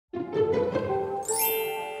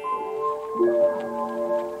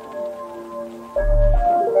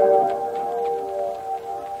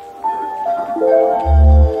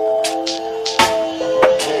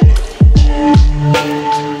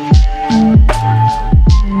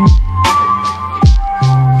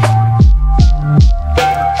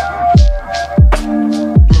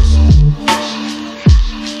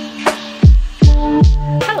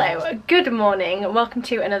and welcome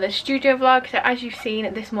to another studio vlog. So as you've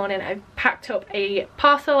seen this morning, I've packed up a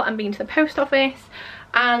parcel and been to the post office,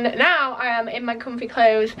 and now I am in my comfy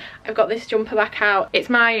clothes. I've got this jumper back out. It's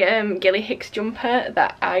my Gilly Hicks jumper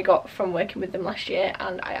that I got from working with them last year,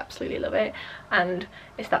 and I absolutely love it, and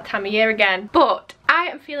it's that time of year again. But I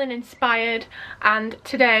am feeling inspired, and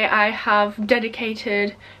today I have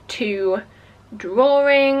dedicated to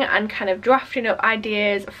drawing and kind of drafting up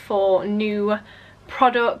ideas for new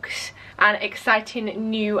products and exciting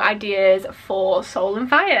new ideas for Soul and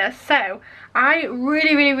Fire. So I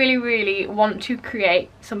really want to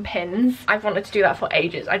create some pins. I've wanted to do that for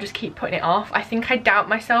ages. I just keep putting it off. I think I doubt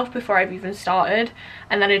myself before I've even started,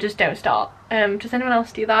 and then I just don't start. Does anyone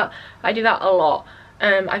else do that? I do that a lot.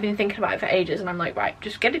 I've been thinking about it for ages, and I'm like, right,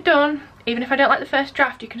 just get it done. Even if I don't like the first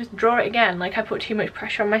draft, you can just draw it again. Like, I put too much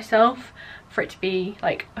pressure on myself for it to be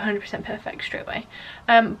like 100% perfect straight away.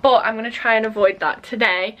 But I'm gonna try and avoid that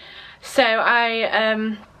today. So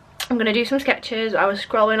I'm gonna do some sketches. I was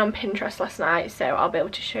scrolling on Pinterest last night, so I'll be able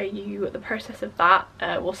to show you the process of that.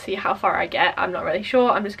 We'll see how far I get. I'm not really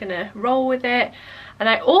sure. I'm just gonna roll with it. And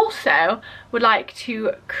I also would like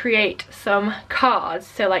to create some cards,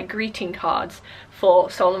 so like greeting cards for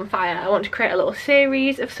Soul and Fire. I want to create a little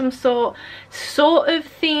series of some sort of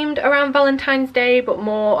themed around Valentine's Day, but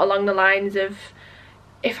more along the lines of,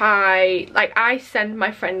 if I send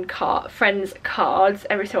my friends cards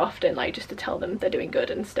every so often, like just to tell them they're doing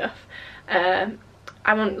good and stuff. I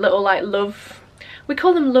want little like love, we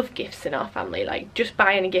call them love gifts in our family, like just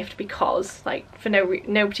buying a gift because, like, for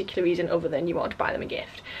no particular reason other than you want to buy them a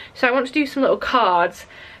gift. So I want to do some little cards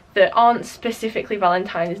that aren't specifically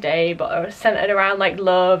Valentine's Day but are centered around like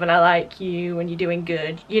love and I like you and you're doing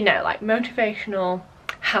good, you know, like motivational,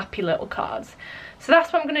 happy little cards. So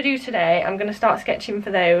that's what I'm going to do today. I'm going to start sketching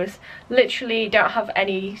for those. Literally don't have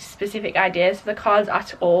any specific ideas for the cards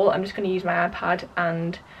at all. I'm just going to use my iPad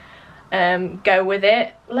and go with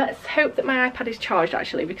it. Let's hope that my iPad is charged,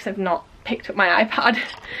 actually, because I've not picked up my iPad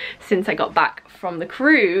since I got back from the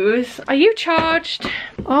cruise. Are you charged?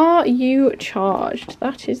 Are you charged?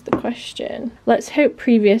 That is the question. Let's hope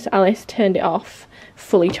previous Alice turned it off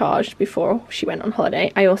fully charged before she went on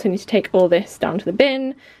holiday. I also need to take all this down to the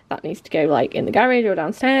bin. That needs to go like in the garage or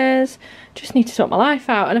downstairs. Just need to sort my life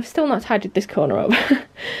out, and I've still not tidied this corner up.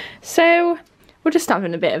 So we're just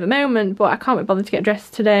having a bit of a moment, but I can't be bothered to get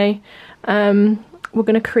dressed today. We're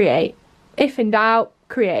gonna create. If in doubt,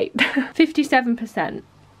 create. 57%.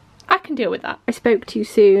 I can deal with that. I spoke too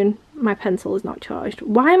soon. My pencil is not charged.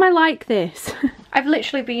 Why am I like this? I've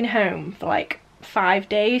literally been home for like 5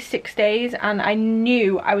 days, 6 days, and I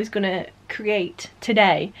knew I was gonna create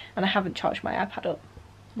today, and I haven't charged my iPad up.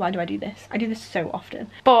 Why do I do this? I do this so often.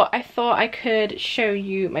 But I thought I could show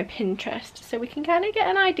you my Pinterest so we can kind of get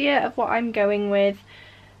an idea of what I'm going with,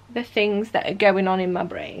 the things that are going on in my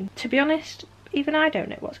brain. To be honest, even I don't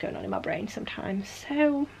know what's going on in my brain sometimes,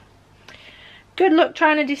 so good luck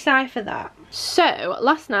trying to decipher that. So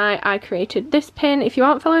last night I created this pin. If you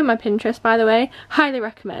aren't following my Pinterest, by the way, highly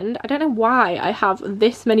recommend. I don't know why I have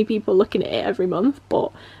this many people looking at it every month,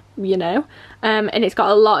 but you know. And it's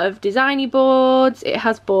got a lot of designy boards. It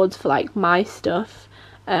has boards for like my stuff,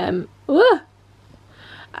 and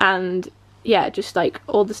yeah, just like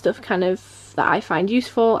all the stuff kind of that I find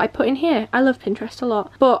useful I put in here. I love Pinterest a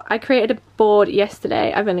lot. But I created a board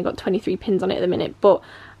yesterday. I've only got 23 pins on it at the minute, but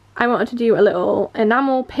I wanted to do a little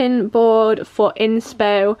enamel pin board for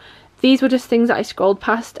inspo. These were just things that I scrolled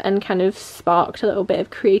past and kind of sparked a little bit of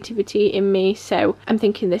creativity in me, so I'm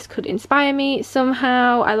thinking this could inspire me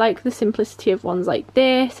somehow. I like the simplicity of ones like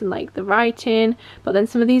this and like the writing, but then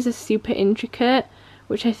some of these are super intricate,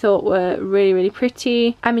 which I thought were really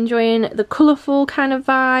pretty. I'm enjoying the colourful kind of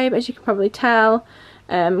vibe, as you can probably tell,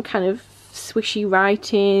 kind of swishy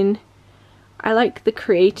writing. I like the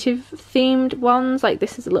creative themed ones, like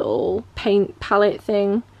this is a little paint palette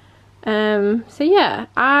thing. So yeah,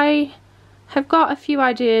 I have got a few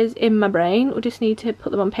ideas in my brain. We just need to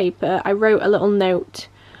put them on paper. I wrote a little note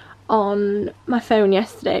on my phone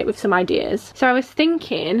yesterday with some ideas. So I was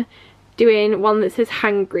thinking doing one that says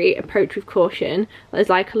hangry, approach with caution. There's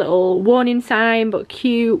like a little warning sign, but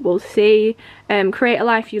cute, we'll see. Create a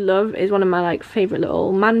life you love is one of my like favourite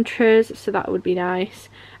little mantras, so that would be nice.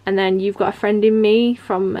 And then you've got a friend in me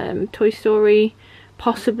from Toy Story,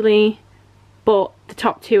 possibly. But the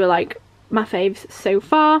top two are like my faves so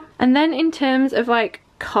far. And then in terms of like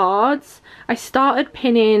cards, I started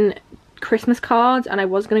pinning Christmas cards, and I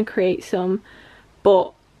was going to create some,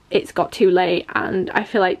 but it's got too late, and I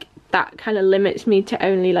feel like that kind of limits me to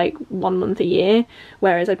only like 1 month a year,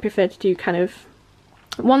 whereas I'd prefer to do kind of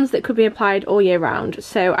ones that could be applied all year round.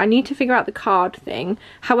 So I need to figure out the card thing.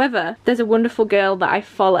 However, there's a wonderful girl that I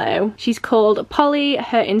follow. She's called Polly.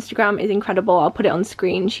 Her Instagram is incredible. I'll put it on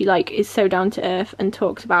screen. She like is so down to earth and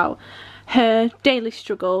talks about her daily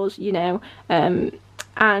struggles, you know,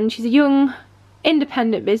 and she's a young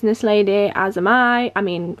independent business lady, as am I. I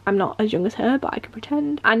mean, I'm not as young as her, but I can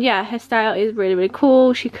pretend. And yeah, her style is really, really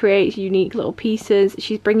cool. She creates unique little pieces.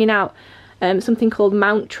 She's bringing out something called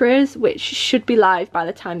mantras, which should be live by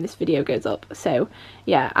the time this video goes up. So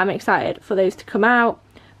yeah, I'm excited for those to come out.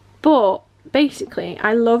 But basically,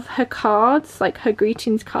 I love her cards, like her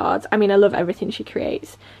greetings cards. I mean, I love everything she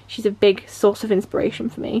creates. She's a big source of inspiration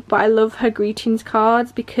for me. But I love her greetings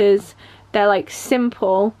cards because they're like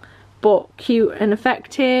simple but cute and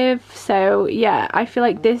effective. So yeah, I feel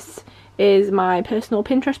like this is my personal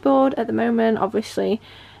Pinterest board at the moment. Obviously,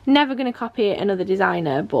 never gonna copy another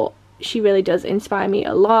designer, but she really does inspire me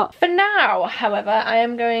a lot. For now, however, I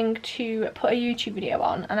am going to put a YouTube video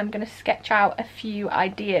on and I'm going to sketch out a few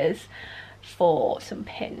ideas for some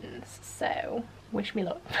pins. So, wish me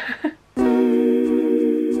luck.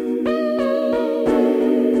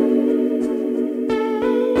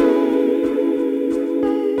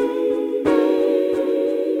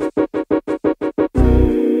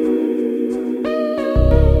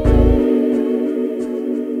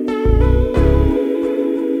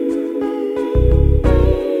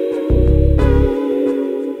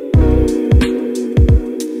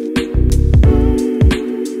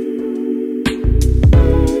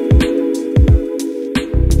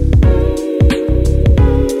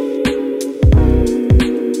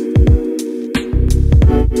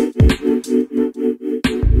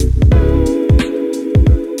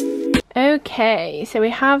 Okay, so we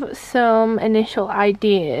have some initial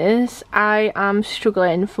ideas. I am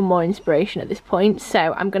struggling for more inspiration at this point,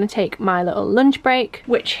 so I'm going to take my little lunch break,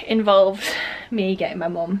 which involves me getting my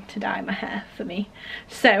mum to dye my hair for me.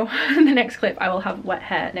 So in the next clip I will have wet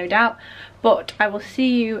hair, no doubt, but I will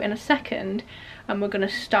see you in a second and we're going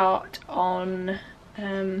to start on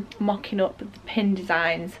mocking up the pin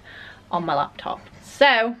designs on my laptop.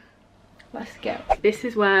 So let's go. This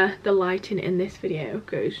is where the lighting in this video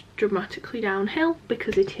goes dramatically downhill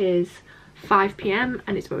because it is 5 PM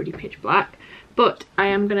and it's already pitch black. But I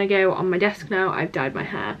am gonna go on my desk now. I've dyed my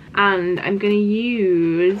hair and I'm gonna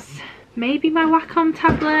use maybe my Wacom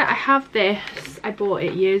tablet. I have this. I bought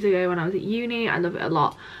it years ago when I was at uni. I love it a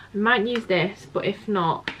lot. I might use this, but if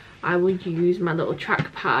not, I will use my little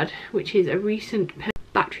trackpad, which is a recent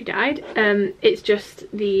battery died. It's just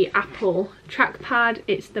the Apple trackpad.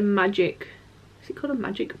 It's the Magic, is it called a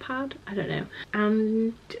Magic Pad? I don't know.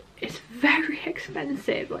 And it's very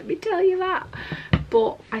expensive, let me tell you that.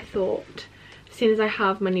 But I thought, as soon as I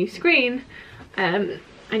have my new screen, I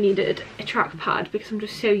needed a trackpad because I'm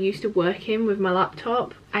just so used to working with my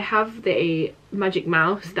laptop. I have the Magic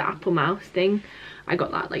Mouse, the Apple mouse thing. I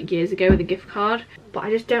got that like years ago with a gift card, but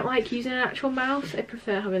I just don't like using an actual mouse. I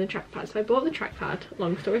prefer having the trackpad, so I bought the trackpad,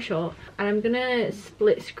 long story short, and I'm gonna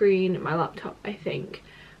split screen my laptop, I think,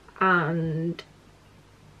 and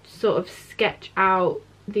sort of sketch out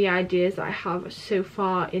the ideas that I have so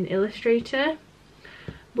far in Illustrator.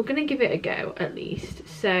 We're gonna give it a go at least.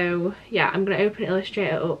 So yeah, I'm gonna open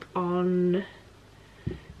Illustrator up on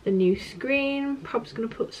the new screen. Probably gonna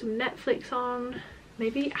put some Netflix on.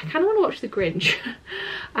 Maybe I kind of want to watch The Grinch.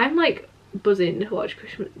 I'm like buzzing to watch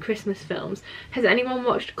Christmas films. Has anyone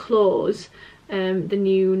watched Claws, the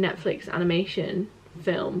new Netflix animation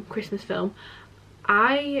film, Christmas film?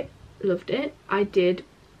 I loved it. I did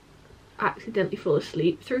accidentally fall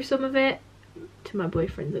asleep through some of it, to my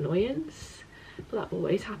boyfriend's annoyance, but that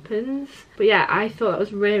always happens. But yeah, I thought that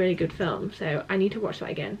was a really, really good film, so I need to watch that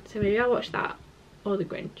again. So maybe I'll watch that, or The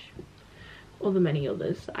Grinch, or the many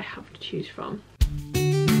others that I have to choose from.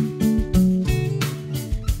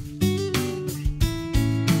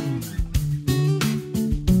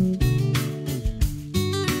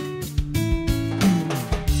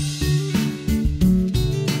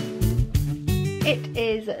 It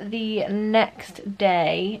is the next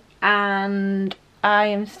day and I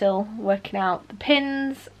am still working out the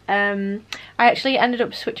pins. I actually ended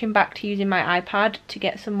up switching back to using my iPad to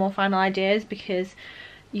get some more final ideas because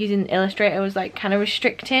using Illustrator was like kind of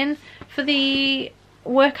restricting for the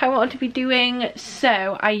work I wanted to be doing,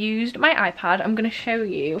 so I used my iPad. I'm going to show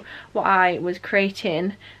you what I was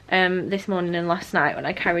creating this morning and last night when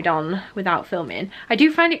I carried on without filming. I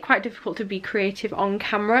do find it quite difficult to be creative on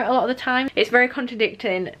camera a lot of the time. It's very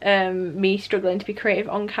contradicting, me struggling to be creative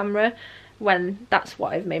on camera when that's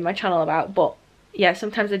what I've made my channel about. But yeah,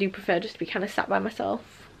 sometimes I do prefer just to be kind of sat by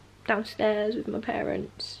myself downstairs with my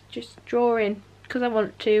parents, just drawing, because I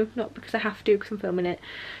want to, not because I have to because I'm filming it.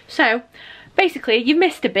 So basically, you've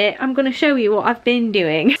missed a bit. I'm going to show you what I've been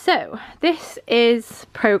doing. So this is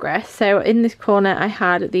progress. So in this corner I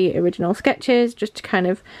had the original sketches just to kind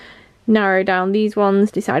of narrow down these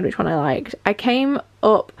ones, decide which one I liked. I came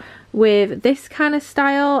up with this kind of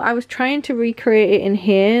style. I was trying to recreate it in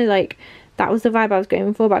here, like that was the vibe I was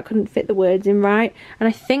going for, but I couldn't fit the words in right, and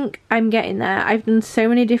I think I'm getting there. I've done so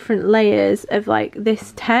many different layers of like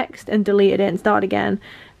this text and deleted it and started again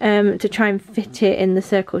to try and fit it in the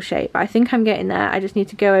circle shape. I think I'm getting there. I just need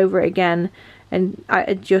to go over it again and I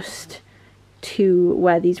adjust to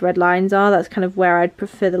where these red lines are. That's kind of where I'd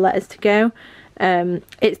prefer the letters to go.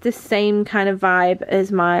 It's the same kind of vibe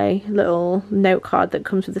as my little note card that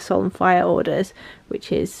comes with the Soul and Fire orders,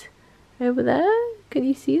 which is over there. Can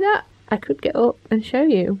you see that? I could get up and show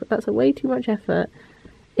you, but that's a way too much effort.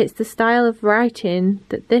 It's the style of writing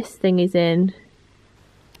that this thing is in.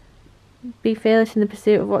 Be fearless in the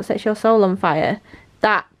pursuit of what sets your soul on fire.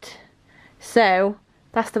 That. So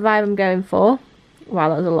that's the vibe I'm going for. Wow,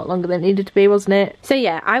 that was a lot longer than it needed to be, wasn't it? So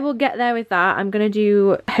yeah, I will get there with that. I'm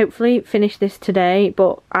gonna hopefully finish this today,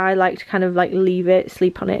 but I like to kind of like leave it,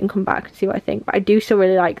 sleep on it and come back and see what I think. But I do still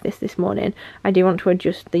really like this morning. I do want to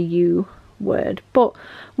adjust the U word, but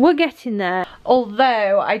we're getting there.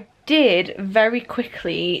 Although I did very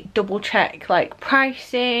quickly double check like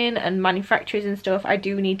pricing and manufacturers and stuff. I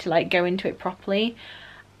do need to like go into it properly,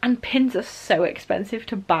 and pins are so expensive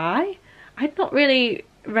to buy. I'd not really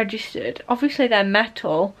registered. Obviously they're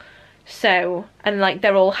metal, so, and like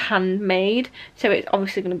they're all handmade, so it's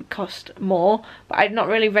obviously going to cost more, but I'd not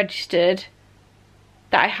really registered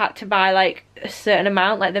that I had to buy like a certain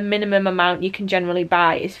amount. Like the minimum amount you can generally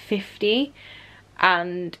buy is 50,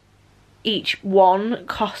 and each one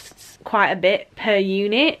costs quite a bit per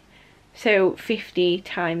unit, so 50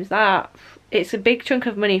 times that, it's a big chunk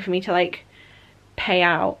of money for me to like pay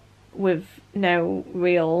out with no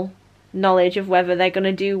real knowledge of whether they're going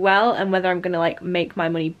to do well and whether I'm going to like make my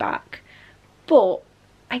money back. But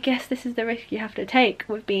I guess this is the risk you have to take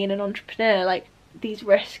with being an entrepreneur. Like, these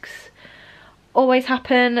risks always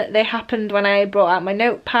happen. They happened when I brought out my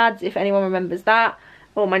notepads, if anyone remembers that,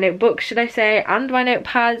 or my notebooks should I say, and my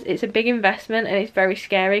notepads. It's a big investment and it's very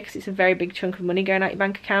scary because it's a very big chunk of money going out your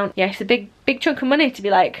bank account. Yeah, it's a big chunk of money to be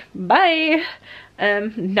like, bye,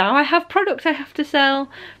 now I have product I have to sell.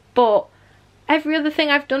 But every other thing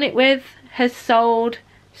I've done it with has sold,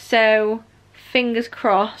 so fingers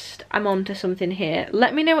crossed I'm onto something here.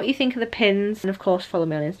 Let me know what you think of the pins, and of course follow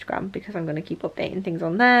me on Instagram because I'm going to keep updating things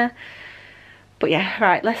on there. But yeah,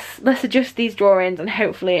 right, let's adjust these drawings and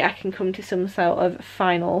hopefully I can come to some sort of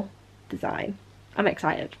final design. I'm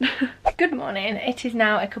excited. Good morning. It is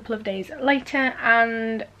now a couple of days later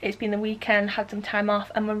and it's been the weekend, had some time off,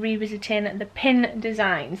 and we're revisiting the pin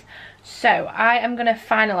designs. So I am going to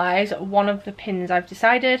finalise one of the pins I've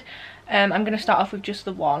decided. I'm going to start off with just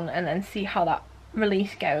the one and then see how that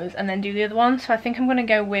release goes and then do the other one. So I think I'm going to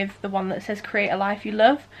go with the one that says create a life you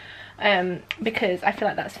love, because I feel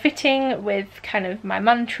like that's fitting with kind of my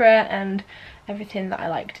mantra and everything that I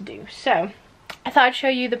like to do. So I thought I'd show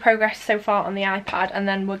you the progress so far on the iPad, and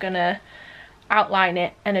then we're gonna outline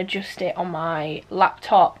it and adjust it on my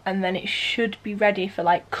laptop, and then it should be ready for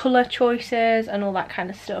like colour choices and all that kind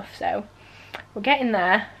of stuff. So we're getting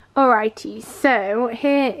there. Alrighty, so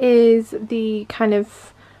here is the kind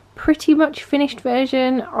of pretty much finished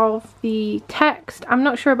version of the text. I'm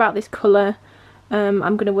not sure about this colour.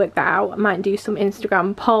 I'm gonna work that out. I might do some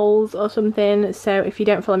Instagram polls or something, so if you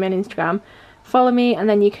don't follow me on Instagram, follow me and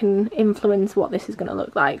then you can influence what this is going to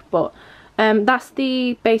look like. But that's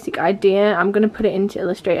the basic idea. I'm going to put it into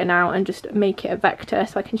Illustrator now and just make it a vector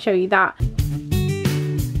so I can show you that.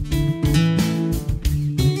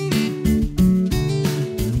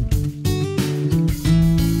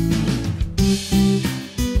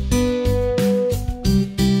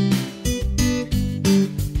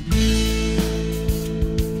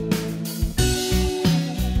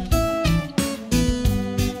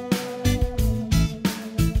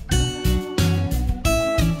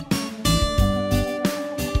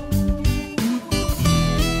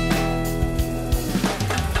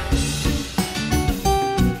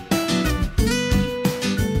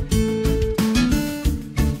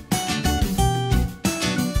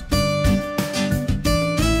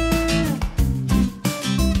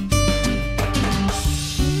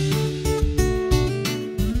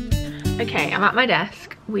 Okay, I'm at my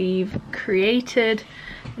desk. We've created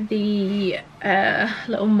the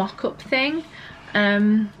little mock-up thing.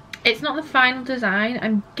 It's not the final design.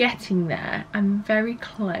 I'm getting there. I'm very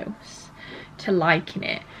close to liking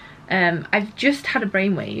it. I've just had a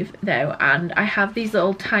brainwave though, and I have these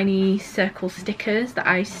little tiny circle stickers that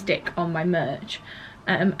I stick on my merch,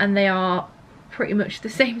 and they are pretty much the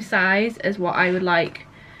same size as what I would like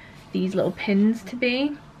these little pins to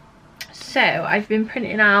be. So I've been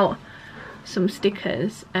printing out some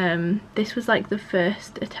stickers. This was like the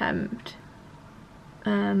first attempt,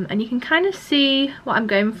 and you can kind of see what I'm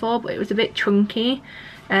going for, but it was a bit chunky,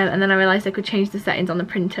 and then I realised I could change the settings on the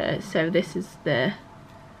printer, so this is the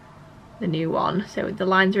new one. So the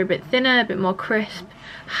lines are a bit thinner, a bit more crisp.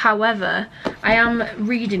 However, I am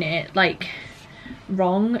reading it like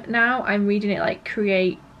wrong now. I'm reading it like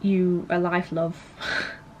create you a life, love.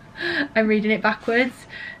 I'm reading it backwards.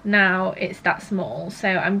 Now it's that small, so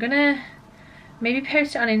I'm gonna maybe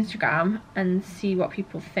post it on Instagram and see what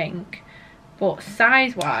people think. But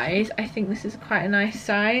size wise, I think this is quite a nice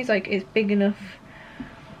size. Like, it's big enough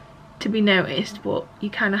to be noticed, but you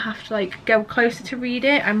kind of have to like go closer to read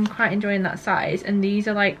it. I'm quite enjoying that size, and these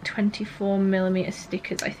are like 24mm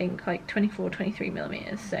stickers, I think, like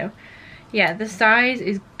 23mm. So yeah, the size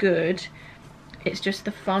is good. It's just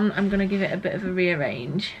the font, I'm gonna give it a bit of a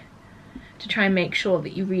rearrange to try and make sure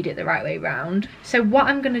that you read it the right way round. So what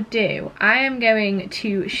I'm gonna do, I am going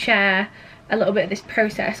to share a little bit of this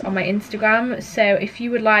process on my Instagram. So if you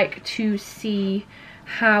would like to see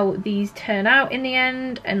how these turn out in the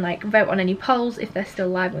end and like vote on any polls if they're still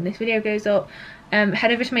live when this video goes up,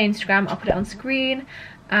 head over to my Instagram. I'll put it on screen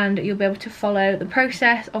and you'll be able to follow the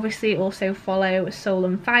process. Obviously also follow Soul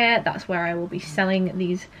and Fire, that's where I will be selling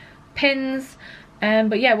these pins.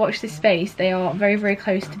 But yeah, watch this space. They are very, very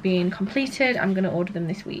close to being completed. I'm going to order them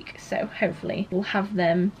this week, so hopefully we'll have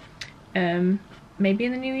them maybe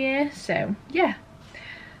in the new year. So yeah,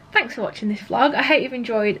 thanks for watching this vlog. I hope you've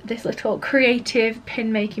enjoyed this little creative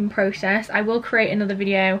pin making process. I will create another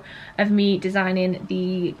video of me designing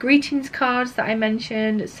the greetings cards that I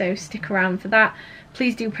mentioned, so stick around for that.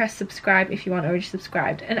 Please do press subscribe if you aren't already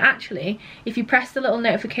subscribed, and actually if you press the little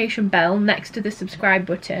notification bell next to the subscribe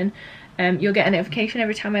button, you'll get a notification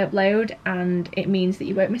every time I upload, and it means that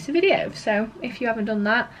you won't miss a video. So if you haven't done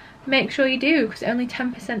that, make sure you do, because only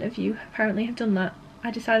 10% of you apparently have done that.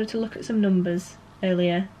 I decided to look at some numbers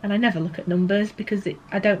earlier, and I never look at numbers because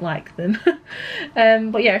I don't like them.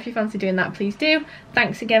 But yeah, if you fancy doing that, please do.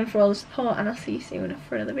 Thanks again for all the support, and I'll see you soon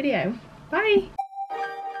for another video. Bye!